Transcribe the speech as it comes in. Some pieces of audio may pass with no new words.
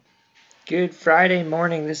Good Friday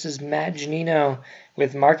morning. This is Matt Janino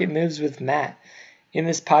with Market Moves with Matt. In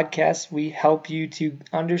this podcast, we help you to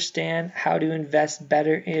understand how to invest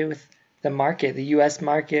better with the market, the U.S.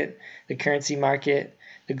 market, the currency market,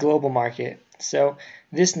 the global market. So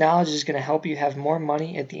this knowledge is going to help you have more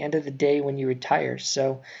money at the end of the day when you retire.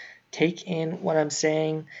 So take in what I'm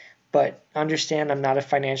saying, but understand I'm not a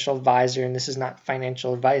financial advisor and this is not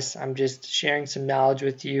financial advice. I'm just sharing some knowledge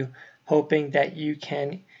with you, hoping that you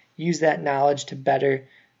can use that knowledge to better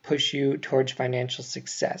push you towards financial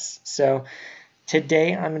success. So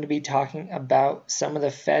today I'm going to be talking about some of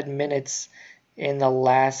the Fed minutes in the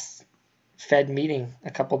last Fed meeting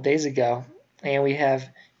a couple days ago. And we have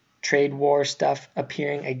trade war stuff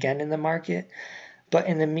appearing again in the market. But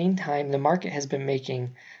in the meantime, the market has been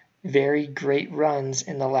making very great runs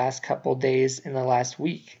in the last couple days, in the last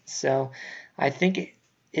week. So I think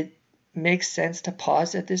it makes sense to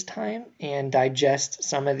pause at this time and digest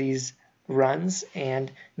some of these runs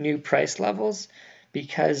and new price levels,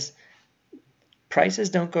 because prices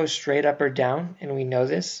don't go straight up or down, and we know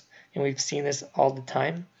this, and we've seen this all the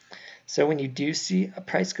time. So when you do see a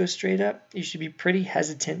price go straight up, you should be pretty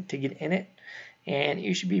hesitant to get in it, and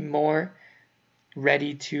you should be more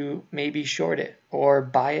ready to maybe short it or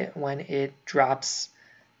buy it when it drops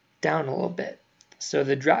down a little bit. So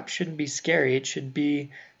the drop shouldn't be scary. It should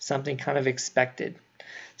be something kind of expected.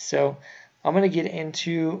 So I'm going to get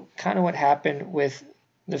into kind of what happened with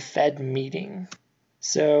the Fed meeting.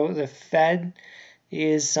 So the Fed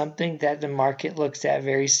is something that the market looks at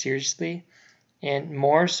very seriously, and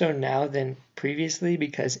more so now than previously,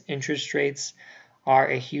 because interest rates are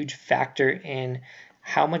a huge factor in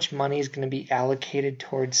how much money is going to be allocated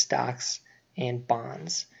towards stocks and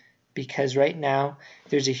bonds. Because right now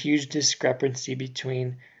there's a huge discrepancy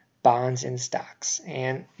between bonds and stocks,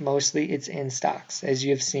 and mostly it's in stocks. As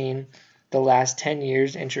you have seen, the last 10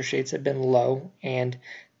 years interest rates have been low, and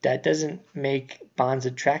that doesn't make bonds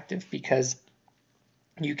attractive because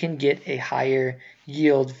you can get a higher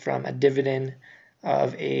yield from a dividend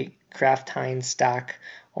of a Kraft Heinz stock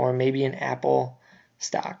or maybe an Apple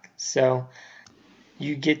stock. So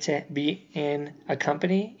you get to be in a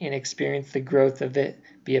company and experience the growth of it,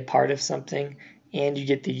 be a part of something, and you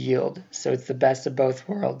get the yield. So it's the best of both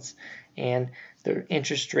worlds. And the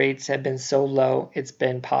interest rates have been so low, it's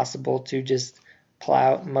been possible to just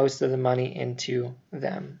plow most of the money into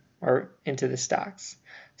them or into the stocks.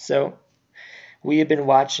 So we have been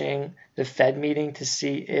watching the Fed meeting to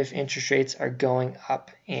see if interest rates are going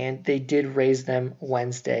up, and they did raise them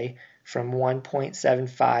Wednesday from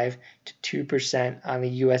 1.75 to 2% on the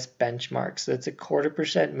US benchmark. So it's a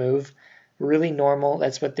 0.25% move, really normal.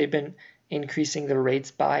 That's what they've been increasing the rates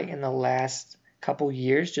by in the last couple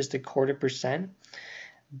years, just a 0.25%.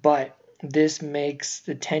 But this makes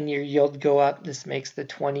the 10-year yield go up. This makes the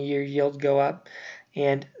 20-year yield go up.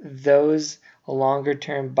 And those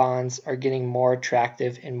longer-term bonds are getting more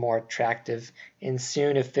attractive and more attractive. And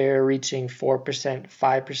soon, if they're reaching 4%,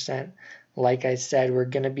 5%, like I said, we're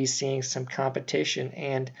going to be seeing some competition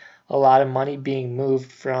and a lot of money being moved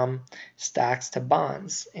from stocks to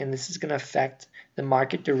bonds. And this is going to affect the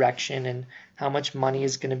market direction and how much money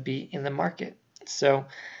is going to be in the market. So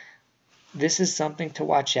this is something to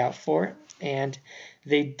watch out for. And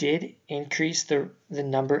they did increase the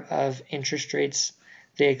number of interest rates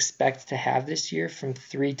they expect to have this year from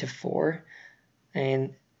 3 to 4.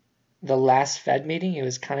 And the last Fed meeting, it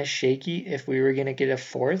was kind of shaky if we were going to get a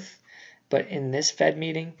fourth. But in this Fed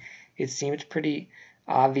meeting, it seemed pretty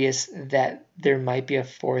obvious that there might be a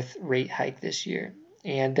fourth rate hike this year.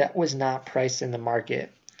 And that was not priced in the market.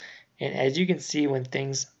 And as you can see, when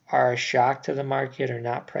things are a shock to the market or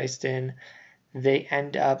not priced in, they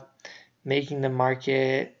end up making the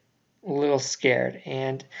market a little scared.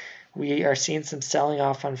 And we are seeing some selling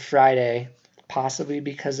off on Friday, possibly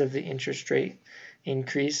because of the interest rate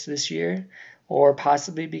increase this year, or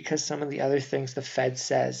possibly because some of the other things the Fed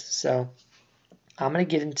says. So I'm going to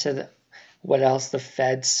get into what else the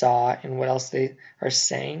Fed saw and what else they are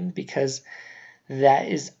saying, because that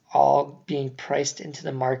is all being priced into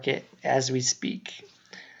the market as we speak.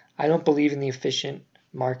 I don't believe in the efficient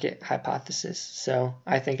market hypothesis. So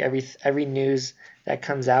I think every news that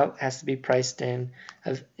comes out has to be priced in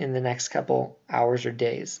the next couple hours or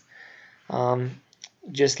days.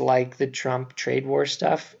 Just like the Trump trade war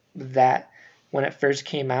stuff, that when it first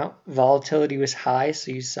came out, volatility was high,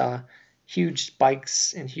 so you saw huge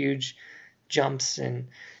spikes and huge jumps, and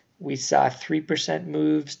we saw 3%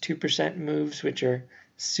 moves, 2% moves, which are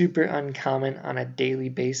super uncommon on a daily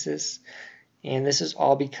basis. And this is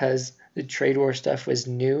all because the trade war stuff was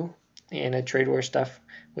new and the trade war stuff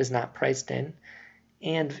was not priced in,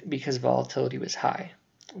 and because volatility was high.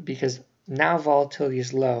 Because now volatility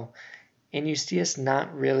is low, and you see us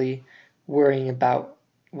not really worrying about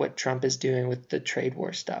what Trump is doing with the trade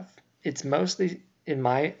war stuff. It's mostly, in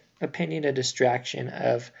my opinion, a distraction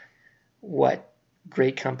of what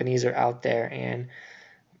great companies are out there, and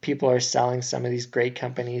people are selling some of these great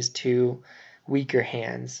companies to weaker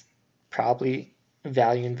hands, probably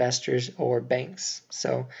value investors or banks.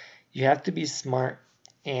 So you have to be smart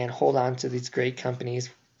and hold on to these great companies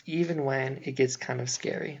even when it gets kind of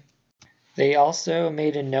scary. They also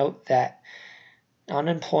made a note that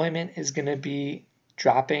unemployment is going to be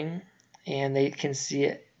dropping, and they can see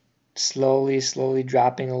it slowly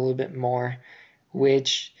dropping a little bit more,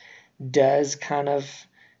 which does kind of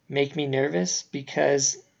make me nervous,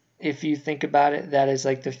 because if you think about it, that is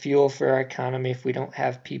like the fuel for our economy. If we don't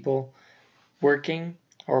have people working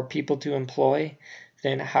or people to employ,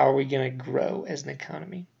 then how are we going to grow as an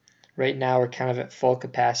economy? Right now, we're kind of at full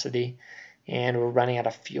capacity and we're running out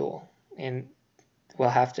of fuel. And we'll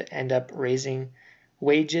have to end up raising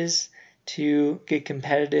wages to get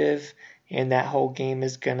competitive. And that whole game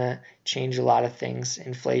is going to change a lot of things.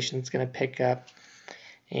 Inflation is going to pick up.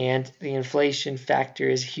 And the inflation factor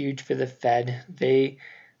is huge for the Fed. They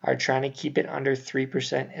are trying to keep it under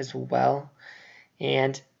 3% as well.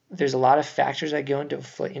 And there's a lot of factors that go into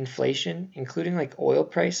inflation, including like oil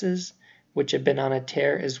prices, which have been on a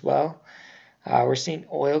tear as well. We're seeing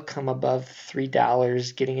oil come above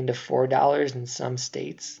 $3, getting into $4 in some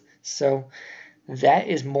states. So that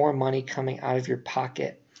is more money coming out of your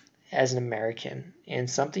pocket as an American, and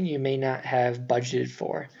something you may not have budgeted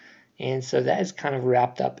for. And so that is kind of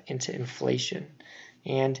wrapped up into inflation.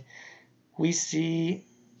 And we see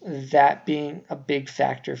that being a big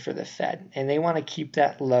factor for the Fed. And they want to keep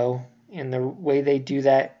that low. And the way they do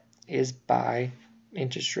that is by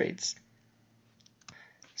interest rates.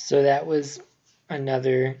 So that was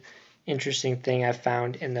another interesting thing I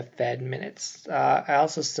found in the Fed minutes. I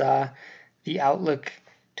also saw the outlook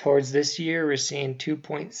towards this year. We're seeing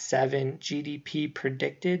 2.7 GDP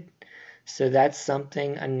predicted. So that's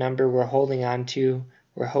something, a number we're holding on to,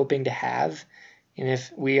 we're hoping to have. And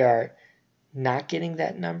if we are not getting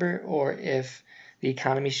that number, or if the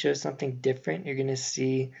economy shows something different, you're going to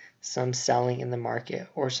see some selling in the market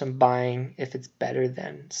or some buying if it's better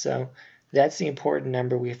than. So that's the important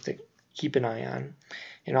number we have to keep an eye on.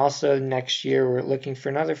 And also next year, we're looking for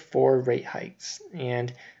another 4 rate hikes.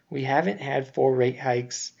 And we haven't had 4 rate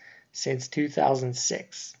hikes since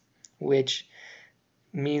 2006, which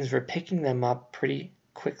means we're picking them up pretty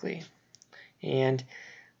quickly. And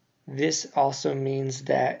this also means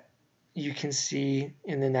that you can see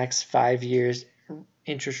in the next 5 years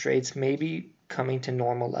interest rates maybe coming to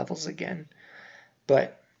normal levels again.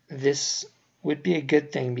 But this would be a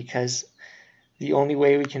good thing, because the only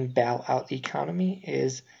way we can bail out the economy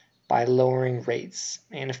is by lowering rates.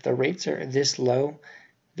 And if the rates are this low,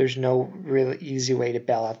 there's no really easy way to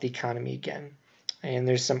bail out the economy again. And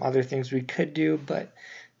there's some other things we could do, but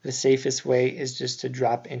the safest way is just to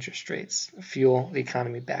drop interest rates, fuel the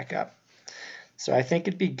economy back up. So I think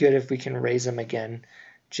it'd be good if we can raise them again,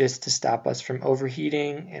 just to stop us from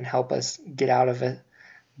overheating and help us get out of a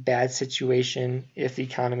bad situation if the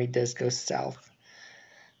economy does go south.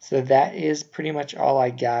 So that is pretty much all I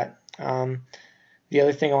got. The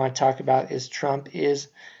other thing I want to talk about is Trump is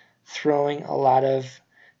throwing a lot of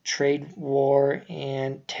trade war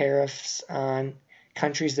and tariffs on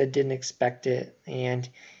countries that didn't expect it, and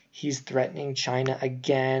he's threatening China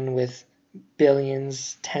again with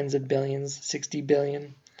billions, tens of billions, 60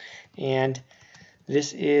 billion. And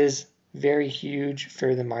this is very huge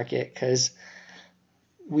for the market, because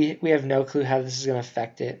we have no clue how this is going to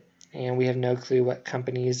affect it, and we have no clue what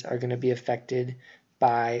companies are going to be affected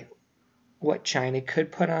by what China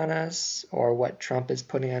could put on us or what Trump is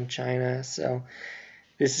putting on China. So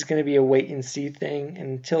this is going to be a wait and see thing.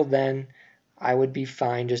 And until then, I would be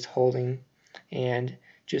fine just holding and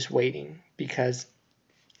just waiting, because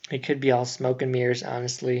it could be all smoke and mirrors,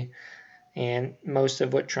 honestly. And most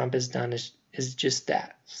of what Trump has done is just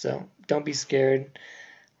that. So don't be scared.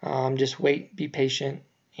 Just wait, be patient,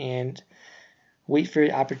 and wait for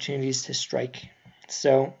opportunities to strike.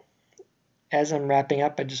 So as I'm wrapping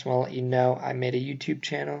up, I just want to let you know I made a YouTube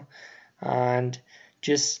channel on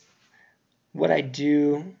just what I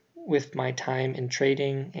do with my time in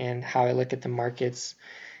trading and how I look at the markets.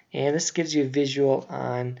 And this gives you a visual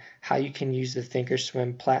on how you can use the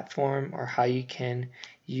Thinkorswim platform, or how you can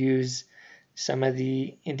use some of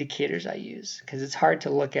the indicators I use, because it's hard to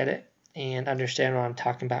look at it and understand what I'm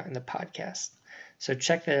talking about in the podcast. So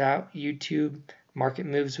check that out, YouTube, Market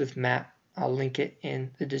Moves with Matt. I'll link it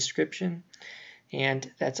in the description.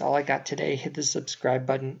 And that's all I got today. Hit the subscribe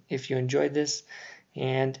button if you enjoyed this.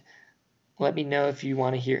 And let me know if you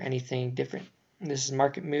want to hear anything different. This is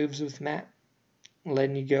Market Moves with Matt.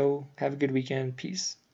 Letting you go. Have a good weekend. Peace.